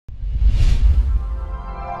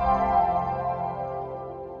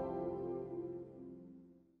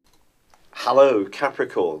Hello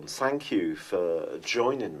Capricorn, thank you for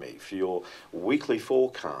joining me for your weekly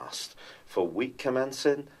forecast for week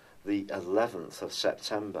commencing the 11th of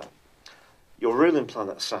September. Your ruling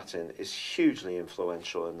planet Saturn is hugely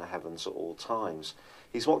influential in the heavens at all times.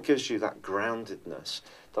 He's what gives you that groundedness,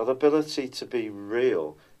 that ability to be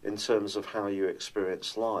real in terms of how you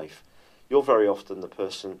experience life. You're very often the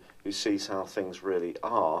person who sees how things really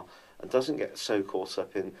are and doesn't get so caught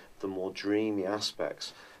up in the more dreamy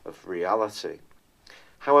aspects of reality.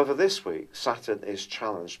 However, this week, Saturn is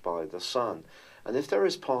challenged by the Sun, and if there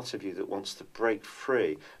is part of you that wants to break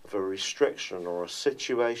free of a restriction or a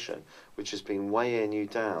situation which has been weighing you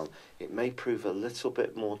down, it may prove a little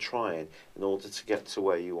bit more trying in order to get to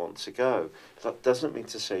where you want to go. But that doesn't mean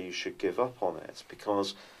to say you should give up on it,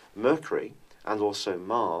 because Mercury and also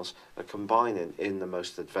Mars are combining in the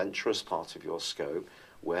most adventurous part of your scope,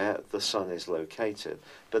 where the Sun is located,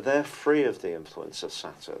 but they're free of the influence of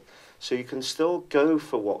Saturn. So you can still go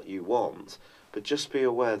for what you want, but just be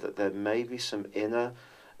aware that there may be some inner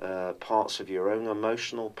parts of your own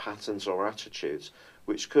emotional patterns or attitudes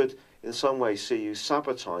which could in some way see you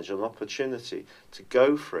sabotage an opportunity to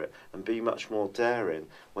go for it and be much more daring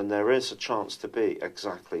when there is a chance to be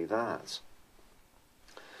exactly that.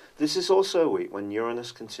 This is also a week when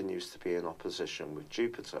Uranus continues to be in opposition with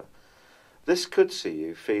Jupiter. This could see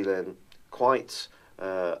you feeling quite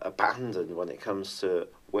abandoned when it comes to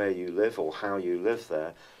where you live or how you live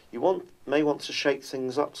there. You may want to shake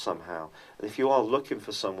things up somehow. And if you are looking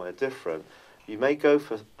for somewhere different, you may go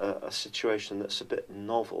for a situation that's a bit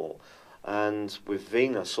novel. And with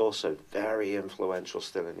Venus also very influential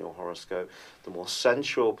still in your horoscope, the more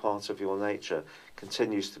sensual part of your nature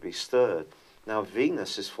continues to be stirred. Now,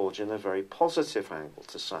 Venus is forging a very positive angle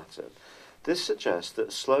to Saturn. This suggests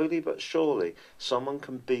that slowly but surely someone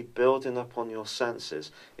can be building up on your senses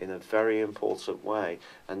in a very important way,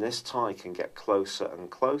 and this tie can get closer and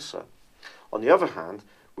closer. On the other hand,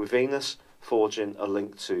 with Venus forging a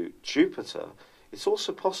link to Jupiter, it's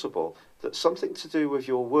also possible that something to do with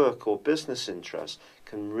your work or business interest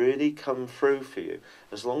can really come through for you,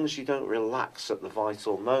 as long as you don't relax at the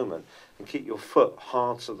vital moment and keep your foot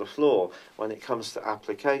hard to the floor when it comes to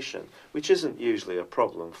application, which isn't usually a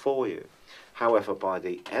problem for you. However, by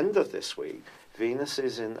the end of this week, Venus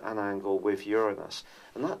is in an angle with Uranus,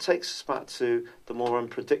 and that takes us back to the more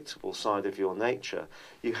unpredictable side of your nature.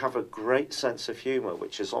 You have a great sense of humour,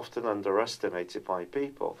 which is often underestimated by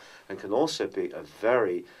people, and can also be a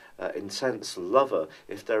very intense lover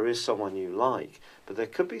if there is someone you like. But there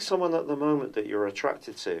could be someone at the moment that you're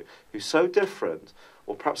attracted to who's so different,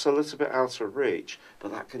 or perhaps a little bit out of reach,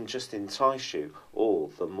 but that can just entice you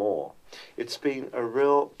all the more. It's been a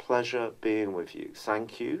real pleasure being with you.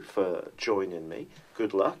 Thank you for joining me.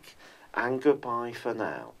 Good luck, and goodbye for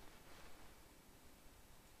now.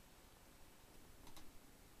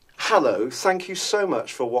 Hello, thank you so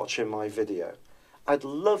much for watching my video. I'd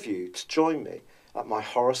love you to join me at my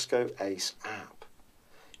Horoscope Ace app.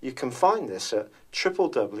 You can find this at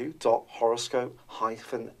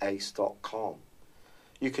www.horoscope-ace.com.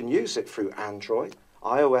 You can use it through Android,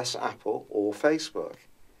 iOS, Apple, or Facebook.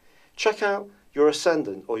 Check out your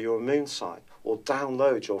ascendant or your moon sign, or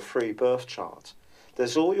download your free birth chart.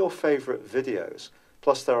 There's all your favourite videos,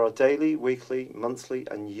 plus there are daily, weekly, monthly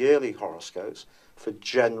and yearly horoscopes for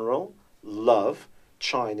general, love,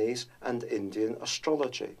 Chinese and Indian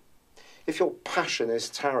astrology. If your passion is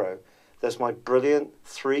tarot, there's my brilliant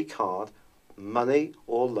 3-card money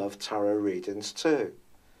or love tarot readings too.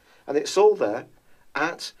 And it's all there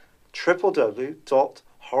at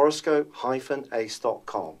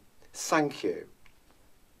www.horoscope-ace.com. Thank you.